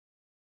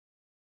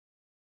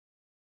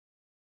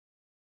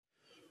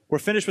We're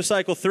finished with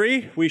cycle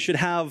 3. We should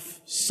have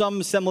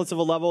some semblance of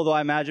a level, though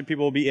I imagine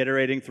people will be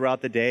iterating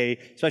throughout the day,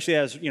 especially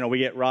as we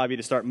get Robbie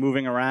to start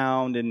moving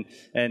around and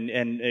kind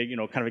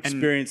of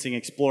experiencing,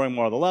 exploring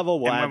more of the level.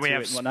 We'll add when we to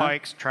have it and whatnot.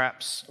 spikes,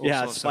 traps, all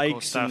sorts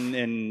spikes of cool stuff.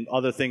 and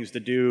other things to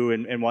do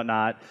and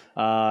whatnot.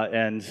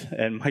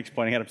 And Mike's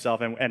pointing at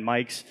himself and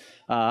Mike's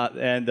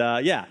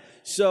yeah.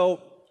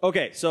 So.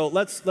 Okay, so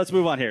let's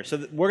move on here.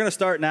 So we're going to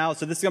start now.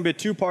 So this is going to be a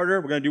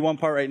two-parter. We're going to do one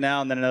part right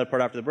now and then another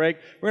part after the break.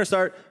 We're going to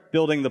start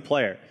building the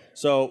player.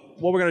 So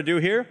what we're going to do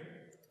here,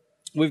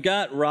 we've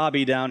got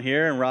Robbie down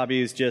here, and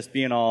Robbie's just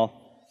being all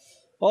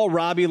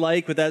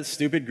Robbie-like with that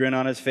stupid grin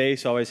on his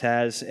face, always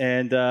has.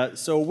 And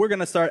so we're going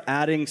to start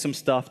adding some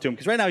stuff to him,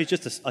 because right now he's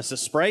just a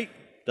sprite.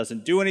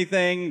 Doesn't do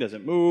anything,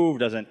 doesn't move,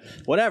 doesn't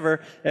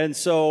whatever. And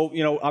so,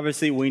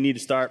 obviously we need to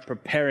start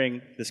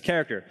preparing this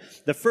character.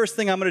 The first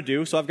thing I'm going to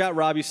do, so I've got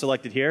Robbie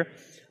selected here.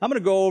 I'm going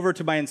to go over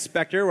to my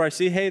inspector where I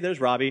see, hey, there's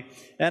Robbie.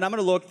 And I'm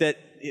going to look that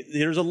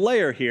there's a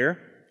layer here.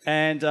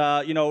 And,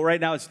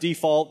 right now it's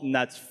default, and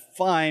that's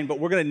fine, but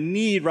we're going to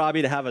need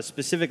Robbie to have a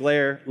specific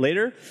layer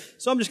later.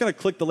 So I'm just going to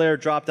click the layer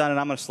drop down, and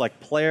I'm going to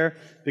select player,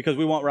 because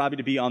we want Robbie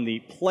to be on the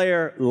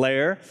player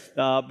layer,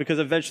 because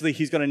eventually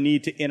he's going to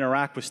need to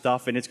interact with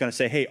stuff, and it's going to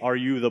say, hey, are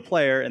you the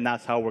player? And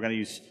that's how we're going to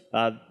use,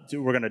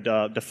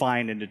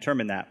 define and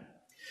determine that.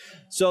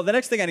 So the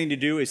next thing I need to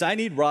do is I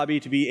need Robbie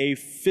to be a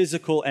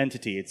physical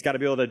entity. It's got to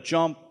be able to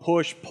jump,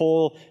 push,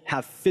 pull,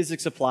 have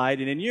physics applied.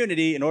 And in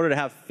Unity, in order to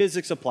have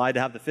physics applied,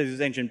 to have the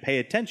physics engine pay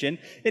attention,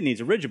 it needs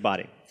a rigid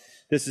body.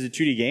 This is a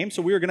 2D game,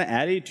 so we are going to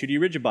add a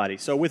 2D rigid body.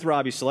 So with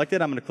Robbie selected,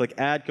 I'm going to click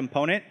Add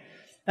Component,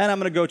 and I'm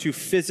going to go to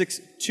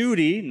Physics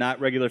 2D, not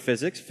regular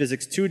physics,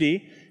 Physics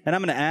 2D, and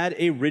I'm going to add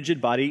a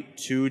rigid body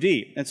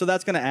 2D. And so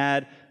that's going to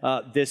add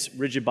this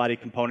rigid body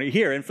component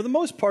here. And for the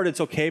most part, it's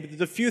okay, but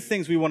there's a few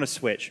things we want to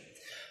switch.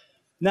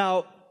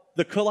 Now,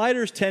 the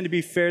colliders tend to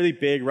be fairly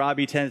big.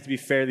 Robbie tends to be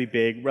fairly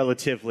big,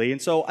 relatively.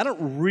 And so I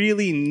don't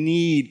really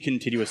need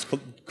continuous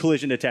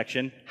collision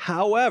detection.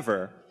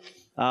 However,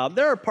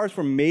 there are parts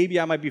where maybe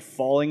I might be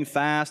falling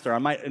fast, or I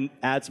might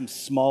add some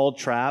small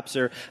traps,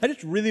 or I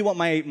just really want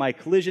my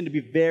collision to be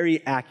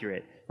very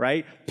accurate,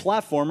 right?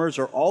 Platformers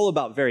are all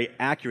about very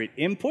accurate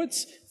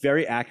inputs,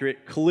 very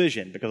accurate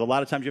collision, because a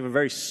lot of times you have a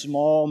very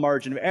small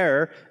margin of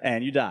error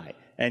and you die.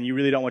 And you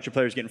really don't want your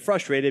players getting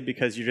frustrated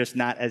because you're just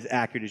not as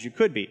accurate as you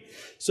could be.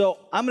 So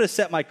I'm going to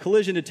set my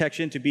collision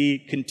detection to be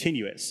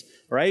continuous,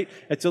 right?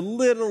 It's a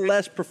little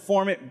less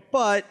performant,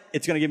 but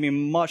it's going to give me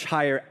much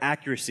higher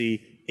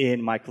accuracy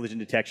in my collision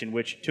detection,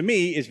 which to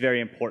me is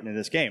very important in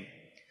this game.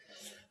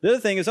 The other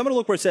thing is I'm going to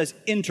look where it says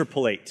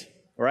interpolate.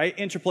 Right?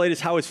 Interpolate is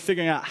how it's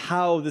figuring out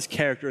how this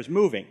character is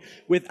moving.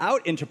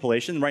 Without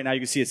interpolation, right now you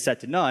can see it's set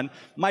to none,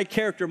 my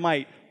character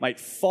might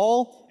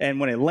fall, and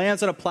when it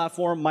lands on a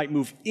platform, might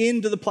move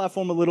into the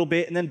platform a little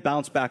bit and then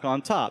bounce back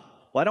on top.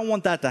 Well, I don't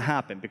want that to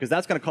happen, because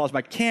that's going to cause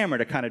my camera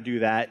to kind of do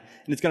that,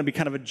 and it's going to be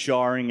kind of a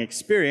jarring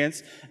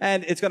experience,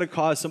 and it's going to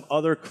cause some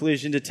other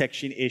collision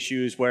detection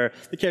issues where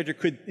the character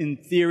could, in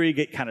theory,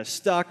 get kind of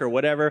stuck or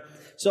whatever.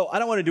 So I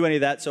don't want to do any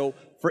of that. So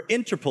for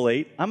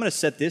interpolate, I'm going to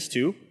set this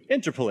to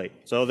interpolate.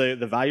 So the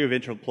value of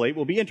interpolate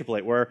will be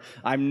interpolate, where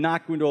I'm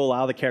not going to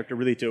allow the character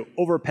really to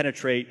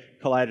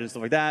over-penetrate colliders and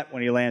stuff like that.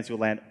 When he lands, he'll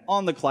land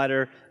on the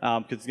collider,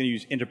 because it's going to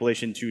use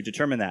interpolation to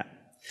determine that.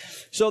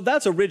 So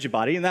that's a rigid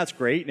body, and that's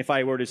great. And if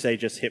I were to say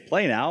just hit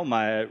play now,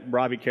 my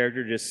Robbie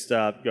character just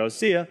goes,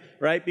 see ya,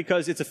 right?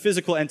 Because it's a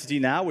physical entity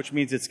now, which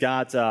means it's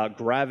got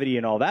gravity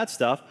and all that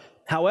stuff.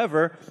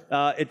 However,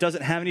 it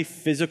doesn't have any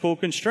physical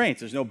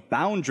constraints. There's no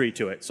boundary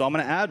to it. So I'm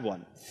going to add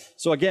one.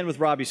 So again, with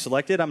Robbie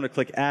selected, I'm going to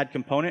click Add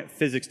Component,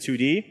 Physics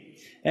 2D,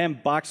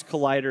 and Box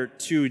Collider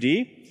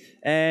 2D.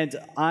 And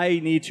I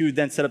need to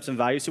then set up some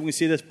values. So we can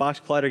see this box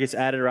collider gets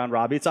added around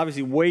Robbie. It's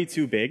obviously way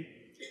too big.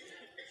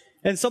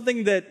 And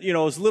something that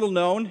is little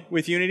known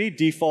with Unity,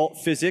 default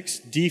physics,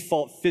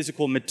 default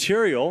physical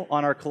material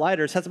on our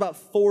colliders has about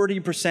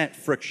 40%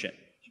 friction.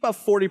 About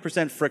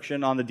 40%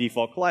 friction on the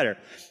default collider.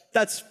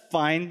 That's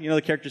fine.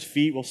 The character's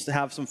feet will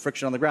have some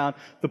friction on the ground.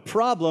 The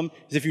problem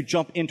is if you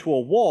jump into a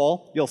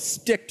wall, you'll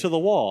stick to the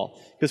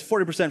wall, because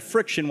 40%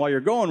 friction while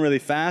you're going really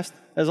fast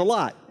is a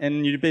lot.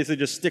 And you basically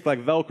just stick like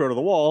Velcro to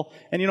the wall,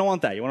 and you don't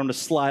want that. You want them to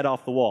slide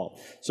off the wall.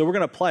 So we're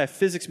going to apply a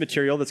physics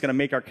material that's going to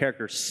make our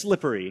character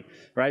slippery,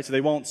 right? So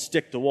they won't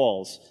stick to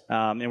walls.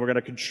 And we're going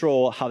to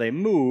control how they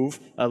move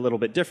a little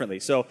bit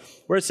differently. So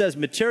where it says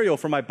material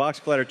for my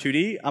box collider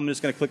 2D, I'm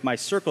just going to click my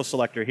circle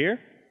selector here.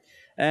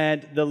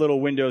 And the little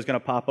window is going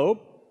to pop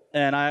open.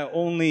 And I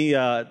only,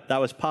 that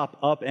was pop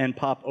up and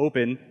pop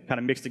open, kind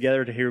of mixed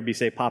together to hear me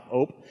say pop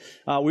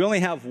op. We only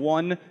have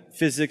one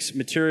physics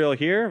material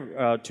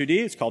here, 2D.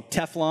 It's called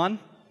Teflon,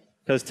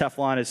 because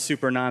Teflon is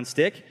super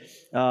non-stick.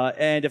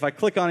 And if I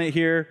click on it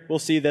here, we'll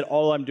see that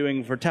all I'm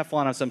doing for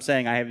Teflon is I'm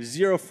saying I have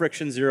 0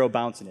 friction, 0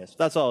 bounciness.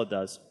 That's all it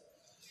does.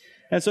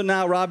 And so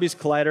now Robbie's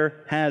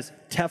collider has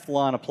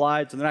Teflon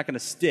applied, so they're not going to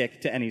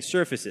stick to any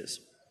surfaces.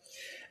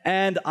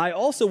 And I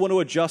also want to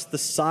adjust the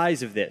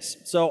size of this.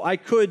 So I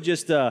could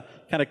just kind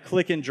of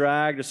click and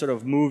drag to sort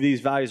of move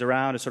these values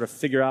around to sort of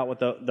figure out what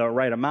the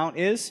right amount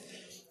is.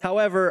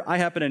 However, I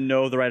happen to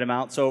know the right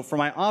amount. So for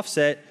my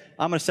offset,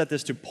 I'm going to set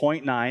this to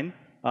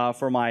 0.9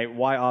 for my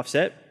Y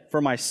offset.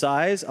 For my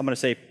size, I'm going to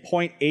say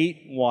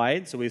 0.8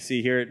 wide. So we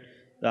see here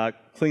it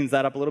cleans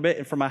that up a little bit.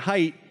 And for my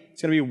height,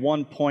 it's going to be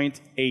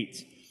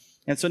 1.8.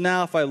 And so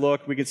now if I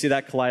look, we can see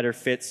that collider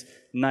fits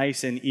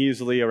nice and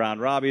easily around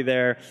Robbie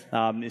there.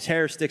 His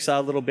hair sticks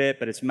out a little bit,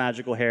 but it's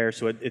magical hair,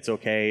 so it's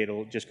okay.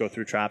 It'll just go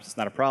through traps. It's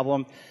not a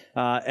problem.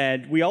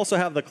 And we also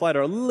have the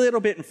collider a little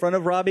bit in front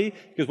of Robbie,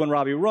 because when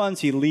Robbie runs,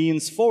 he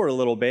leans forward a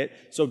little bit.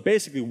 So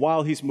basically,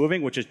 while he's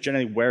moving, which is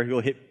generally where he'll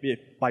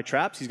hit by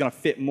traps, he's going to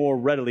fit more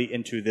readily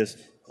into this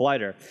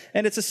collider.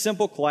 And it's a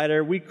simple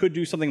collider. We could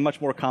do something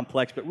much more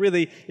complex, but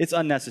really, it's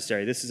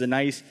unnecessary. This is a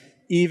nice,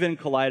 even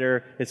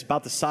collider. It's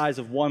about the size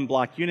of one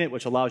block unit,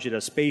 which allows you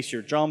to space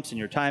your jumps and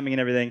your timing and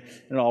everything,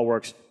 and it all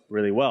works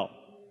really well.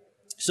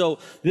 So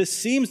this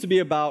seems to be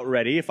about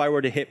ready. If I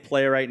were to hit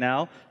play right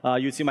now,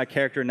 you'd see my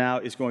character now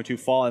is going to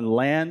fall and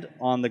land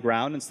on the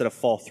ground instead of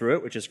fall through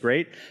it, which is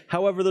great.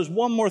 However, there's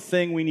one more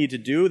thing we need to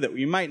do that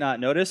you might not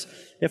notice.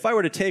 If I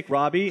were to take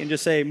Robbie and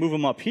just say, move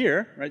him up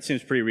here, right,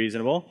 seems pretty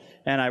reasonable,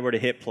 and I were to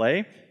hit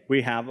play,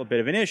 we have a bit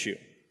of an issue.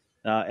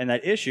 And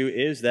that issue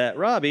is that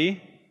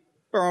Robbie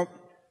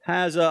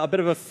has a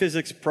bit of a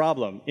physics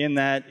problem in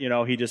that,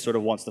 he just sort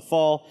of wants to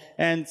fall,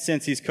 and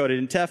since he's coated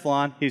in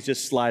Teflon, he's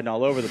just sliding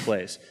all over the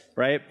place,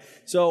 right?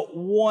 So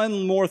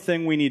one more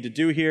thing we need to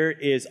do here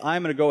is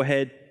I'm going to go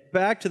ahead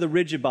back to the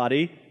rigid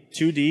body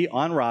 2D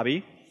on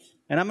Robbie,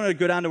 and I'm going to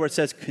go down to where it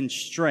says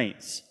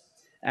constraints.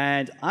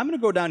 And I'm going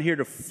to go down here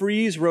to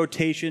freeze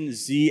rotation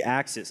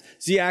Z-axis.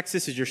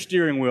 Z-axis is your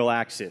steering wheel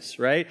axis,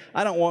 right?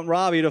 I don't want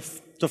Robbie to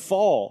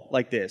fall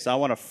like this. I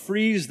want to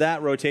freeze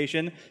that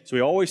rotation so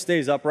he always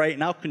stays upright,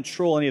 and I'll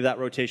control any of that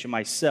rotation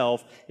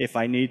myself if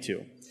I need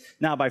to.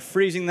 Now, by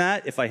freezing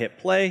that, if I hit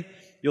play,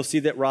 you'll see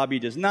that Robbie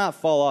does not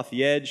fall off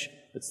the edge.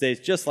 It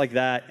stays just like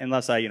that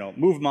unless I,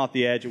 move him off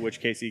the edge, in which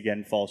case he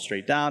again falls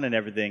straight down and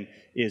everything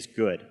is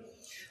good.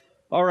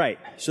 All right,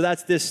 so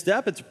that's this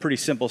step. It's a pretty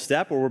simple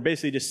step where we're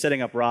basically just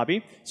setting up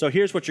Robbie. So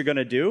here's what you're going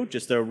to do,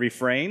 just a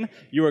refrain.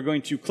 You are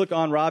going to click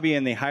on Robbie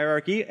in the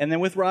hierarchy, and then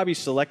with Robbie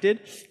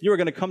selected, you are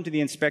going to come to the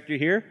inspector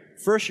here.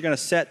 First, you're going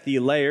to set the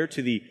layer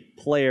to the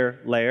player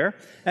layer,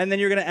 and then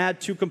you're going to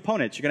add two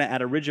components. You're going to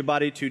add a rigid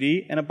body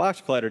 2D and a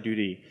box collider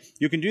 2D.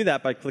 You can do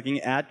that by clicking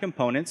Add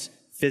Components,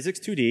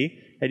 Physics 2D,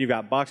 and you've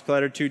got box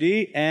collider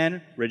 2D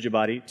and rigid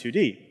body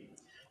 2D.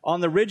 On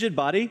the rigid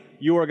body,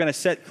 you are going to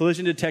set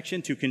collision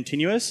detection to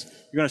continuous.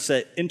 You're going to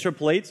set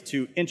interpolate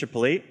to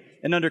interpolate.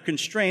 And under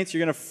constraints, you're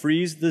going to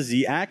freeze the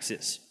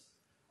Z-axis.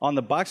 On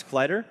the box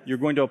collider, you're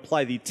going to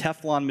apply the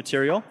Teflon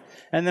material.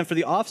 And then for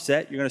the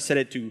offset, you're going to set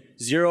it to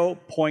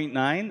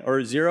 0.9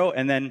 or 0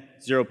 and then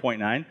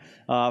 0.9.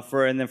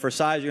 And then for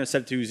size, you're going to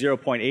set it to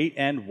 0.8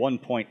 and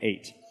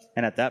 1.8.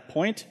 And at that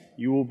point,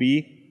 you will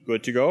be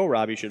good to go.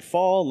 Robbie should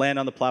fall, land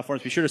on the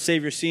platforms. Be sure to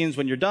save your scenes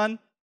when you're done.